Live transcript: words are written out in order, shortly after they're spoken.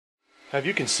Have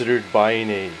you considered buying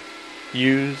a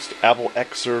used Apple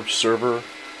Xserve server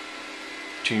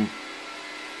to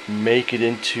make it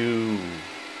into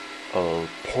a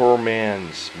poor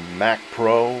man's Mac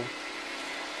Pro?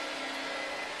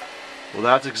 Well,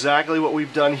 that's exactly what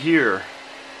we've done here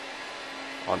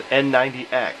on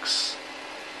N90X.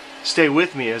 Stay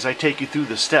with me as I take you through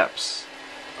the steps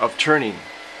of turning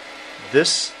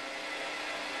this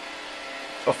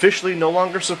officially no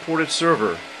longer supported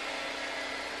server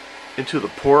into the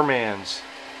poor man's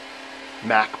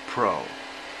Mac Pro.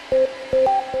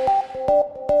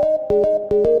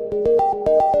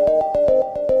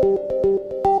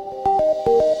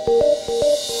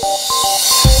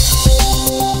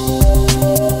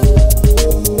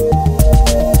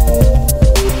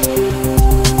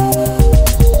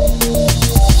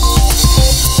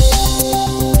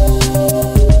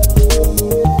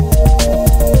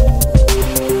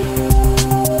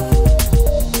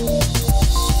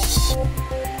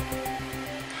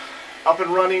 Up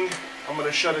and running. I'm going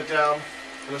to shut it down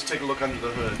and let's take a look under the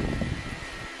hood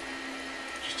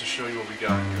just to show you what we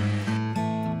got here.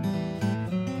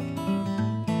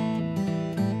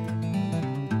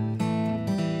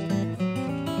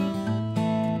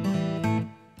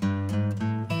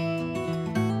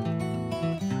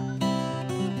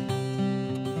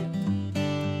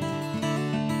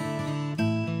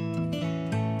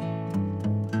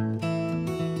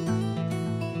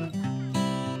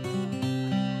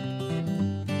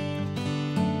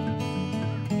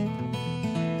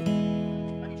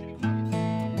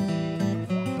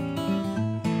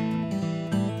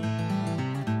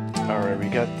 Alright, we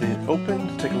got it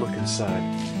open. Take a look inside.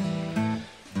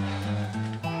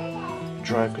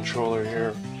 Drive controller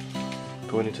here.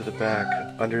 Going into the back.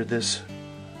 Under this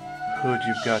hood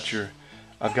you've got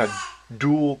I've got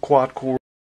dual quad-core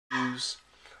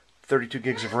 32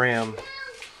 gigs of RAM.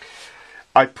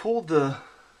 I pulled the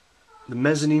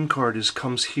mezzanine card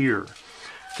comes here.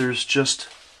 There's just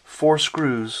 4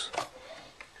 screws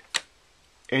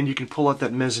and you can pull out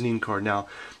that mezzanine card. Now,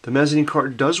 the mezzanine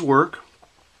card does work,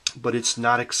 but it's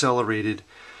not accelerated,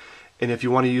 and if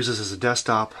you want to use this as a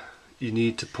desktop you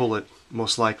need to pull it.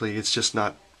 Most likely it's just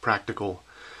not practical.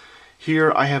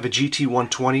 Here I have a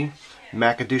GT-120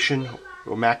 Mac edition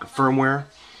or Mac firmware,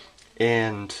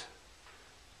 and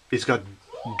it's got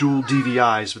dual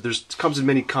DVIs, but it comes in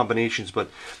many combinations, but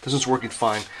this one's working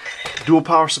fine. Dual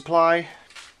power supply.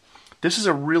 This is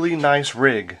a really nice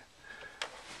rig,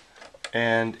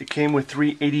 and it came with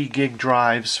 3 80 gig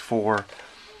drives for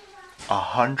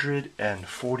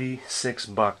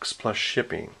 $146 plus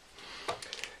shipping.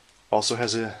 Also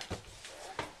has a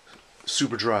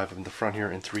super drive in the front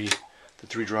here and the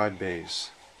 3 drive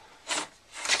bays,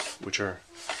 which are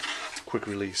quick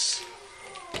release.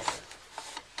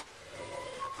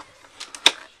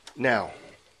 Now,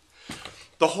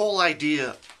 the whole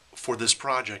idea for this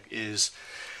project is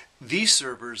these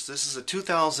servers. This is a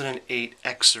 2008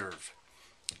 Xserve,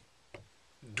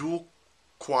 dual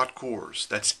quad cores.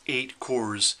 That's 8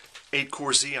 cores, 8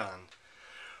 core Xeon,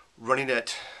 running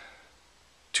at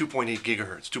 2.8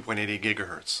 gigahertz, 2.88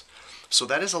 gigahertz. So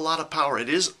that is a lot of power. It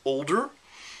is older,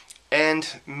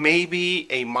 and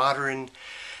maybe a modern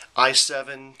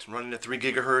i7 running at 3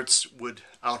 gigahertz would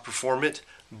outperform it,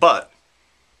 but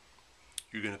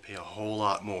you're going to pay a whole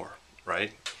lot more,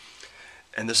 right?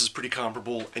 And this is pretty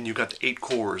comparable, and you've got the 8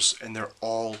 cores, and they're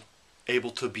all able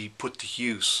to be put to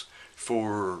use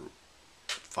for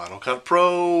Final Cut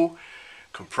Pro,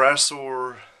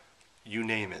 compressor, you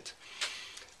name it.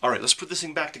 Alright, let's put this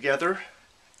thing back together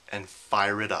and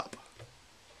fire it up.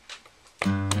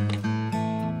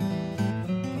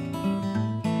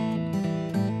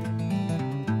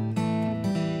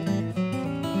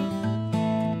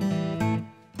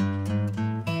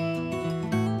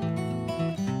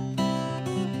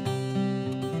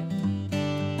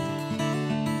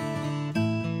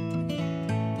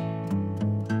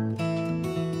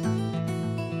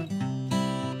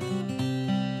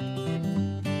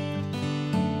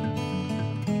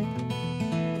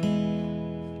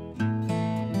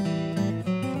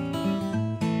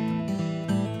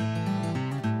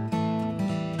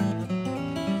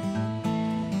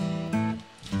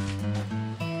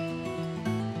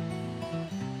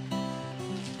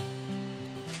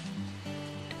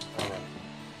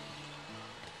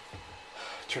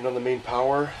 Turn on the main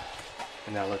power,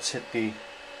 and now let's hit the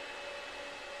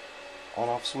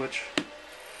on-off switch.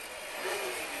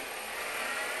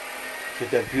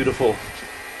 Get that beautiful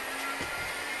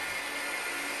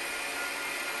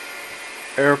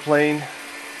airplane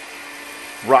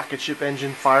rocket ship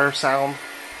engine fire sound.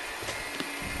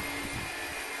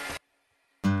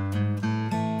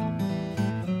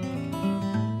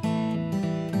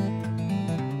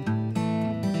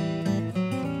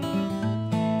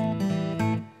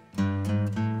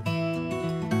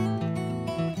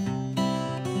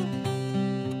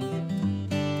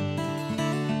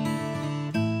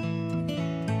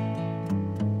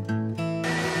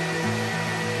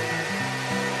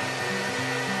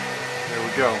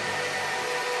 we go.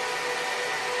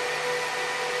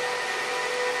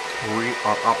 We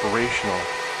are operational.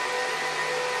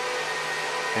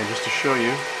 And just to show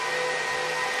you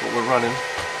what we're running,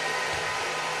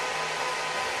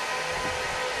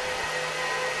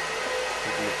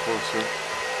 looking it closer.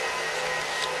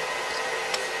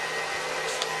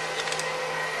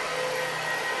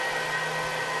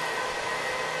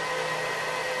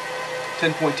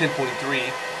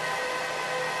 .10.3.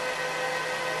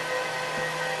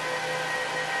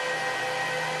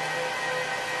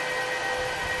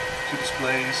 Two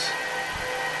displays,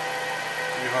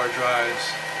 3 hard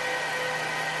drives,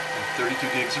 and 32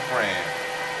 gigs of RAM.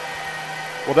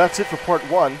 Well, that's it for part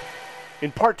 1.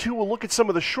 In part 2, we'll look at some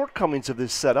of the shortcomings of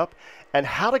this setup and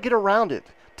how to get around it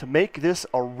to make this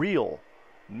a real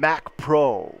Mac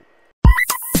Pro.